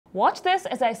Watch this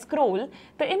as I scroll,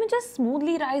 the images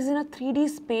smoothly rise in a 3D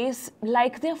space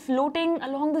like they're floating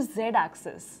along the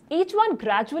Z-axis. Each one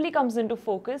gradually comes into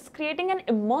focus, creating an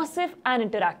immersive and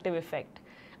interactive effect.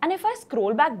 And if I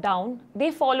scroll back down,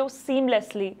 they follow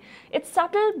seamlessly. It's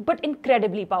subtle but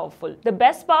incredibly powerful. The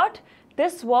best part?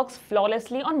 This works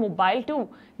flawlessly on mobile too,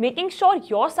 making sure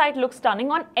your site looks stunning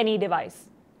on any device.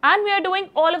 And we are doing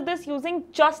all of this using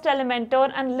just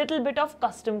Elementor and little bit of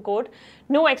custom code,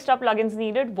 no extra plugins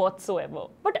needed whatsoever.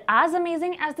 But as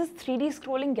amazing as this 3D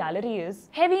scrolling gallery is,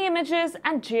 heavy images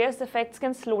and JS effects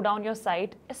can slow down your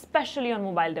site, especially on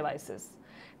mobile devices.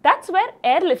 That's where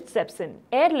Airlift steps in.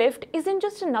 Airlift isn't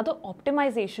just another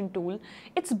optimization tool,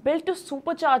 it's built to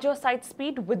supercharge your site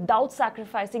speed without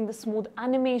sacrificing the smooth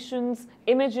animations,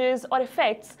 images, or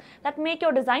effects that make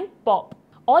your design pop.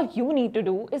 All you need to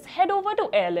do is head over to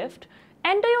Airlift,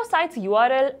 enter your site's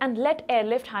URL and let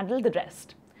Airlift handle the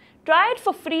rest. Try it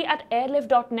for free at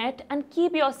airlift.net and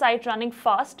keep your site running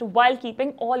fast while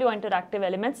keeping all your interactive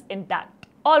elements intact.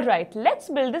 Alright, let's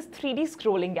build this 3D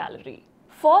scrolling gallery.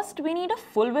 First, we need a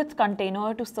full-width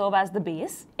container to serve as the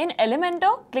base. In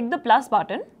Elementor, click the plus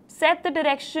button, set the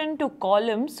direction to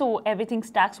column so everything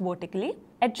stacks vertically,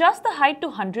 adjust the height to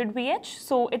 100 VH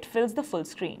so it fills the full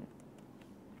screen.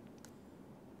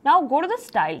 Now go to the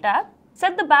Style tab,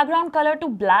 set the background color to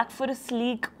black for a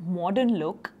sleek, modern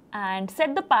look and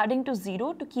set the padding to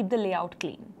 0 to keep the layout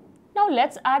clean. Now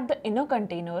let's add the inner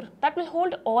container that will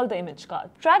hold all the image cards.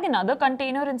 Drag another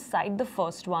container inside the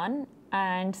first one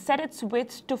and set its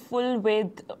width to full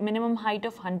with minimum height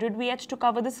of 100 VH to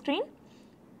cover the screen.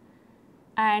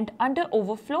 And under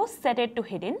overflow, set it to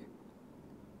hidden.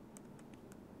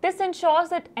 This ensures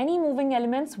that any moving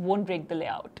elements won't break the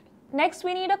layout. Next,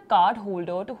 we need a card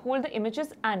holder to hold the images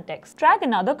and text. Drag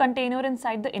another container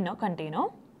inside the inner container.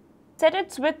 Set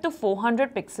its width to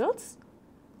 400 pixels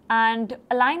and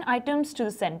align items to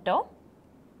the center.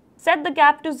 Set the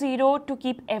gap to 0 to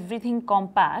keep everything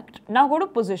compact. Now go to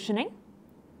positioning.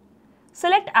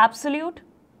 Select absolute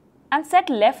and set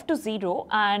left to 0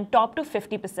 and top to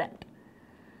 50%.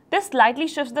 This slightly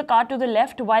shifts the card to the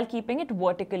left while keeping it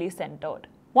vertically centered.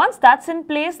 Once that's in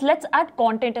place, let's add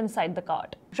content inside the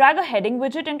card. Drag a heading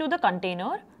widget into the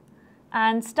container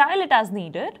and style it as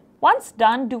needed. Once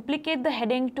done, duplicate the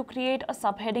heading to create a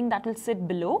subheading that will sit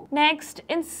below. Next,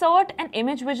 insert an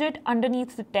image widget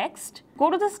underneath the text.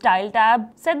 Go to the Style tab,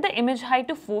 set the image height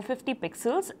to 450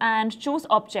 pixels and choose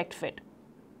Object Fit.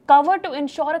 Cover to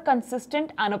ensure a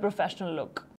consistent and a professional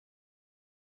look.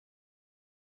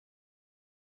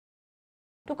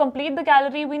 To complete the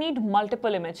gallery, we need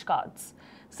multiple image cards.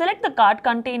 Select the card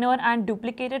container and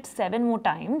duplicate it 7 more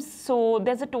times, so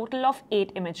there's a total of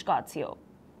 8 image cards here.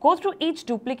 Go through each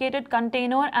duplicated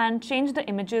container and change the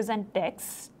images and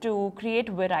text to create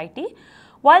variety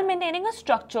while maintaining a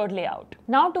structured layout.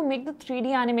 Now to make the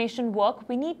 3D animation work,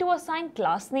 we need to assign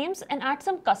class names and add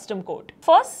some custom code.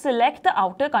 First, select the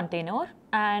outer container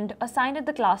and assign it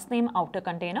the class name outer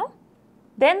container.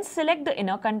 Then select the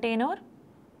inner container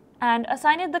and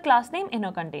assign it the class name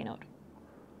inner container.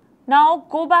 Now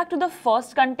go back to the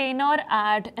first container,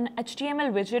 add an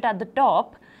HTML widget at the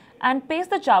top and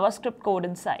paste the JavaScript code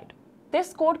inside.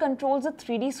 This code controls the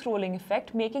 3D scrolling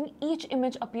effect, making each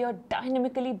image appear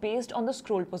dynamically based on the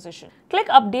scroll position. Click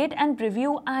update and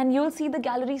preview and you'll see the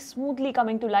gallery smoothly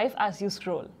coming to life as you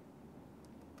scroll.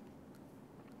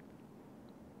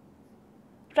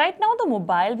 Right now the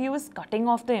mobile view is cutting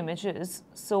off the images,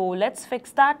 so let's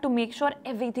fix that to make sure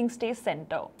everything stays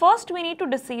center. First, we need to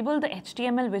disable the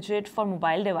HTML widget for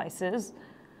mobile devices.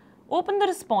 Open the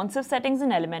responsive settings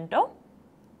in Elementor.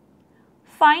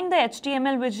 Find the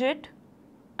HTML widget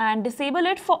and disable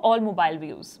it for all mobile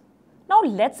views. Now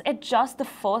let's adjust the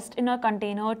first inner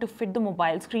container to fit the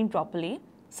mobile screen properly.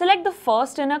 Select the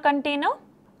first inner container,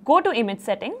 go to image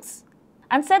settings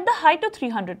and set the height to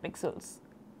 300 pixels.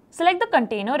 Select the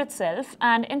container itself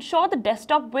and ensure the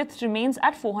desktop width remains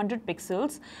at 400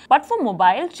 pixels. But for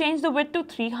mobile, change the width to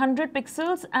 300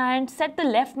 pixels and set the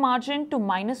left margin to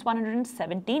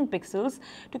 -117 pixels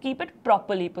to keep it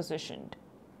properly positioned.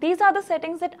 These are the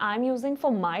settings that I'm using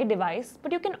for my device,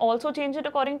 but you can also change it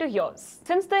according to yours.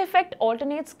 Since the effect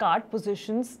alternates card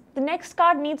positions, the next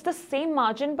card needs the same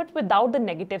margin but without the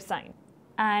negative sign.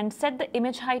 And set the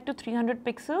image height to 300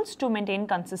 pixels to maintain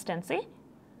consistency.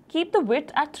 Keep the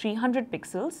width at 300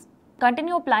 pixels.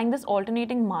 Continue applying this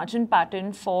alternating margin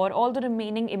pattern for all the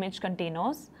remaining image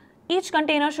containers. Each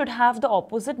container should have the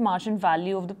opposite margin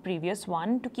value of the previous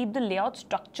one to keep the layout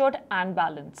structured and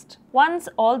balanced. Once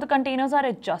all the containers are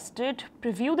adjusted,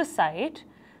 preview the site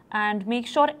and make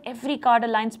sure every card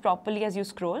aligns properly as you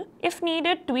scroll. If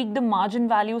needed, tweak the margin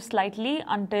value slightly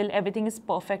until everything is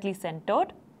perfectly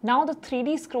centered. Now the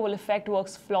 3D scroll effect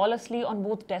works flawlessly on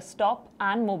both desktop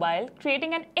and mobile,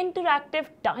 creating an interactive,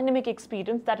 dynamic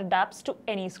experience that adapts to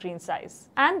any screen size.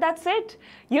 And that's it!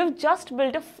 You've just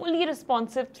built a fully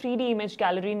responsive 3D image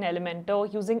gallery in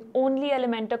Elementor using only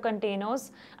Elementor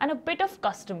containers and a bit of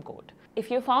custom code. If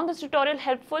you found this tutorial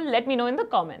helpful, let me know in the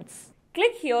comments.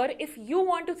 Click here if you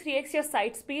want to 3x your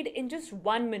site speed in just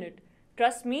 1 minute.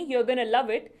 Trust me, you're gonna love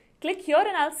it. Click here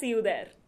and I'll see you there.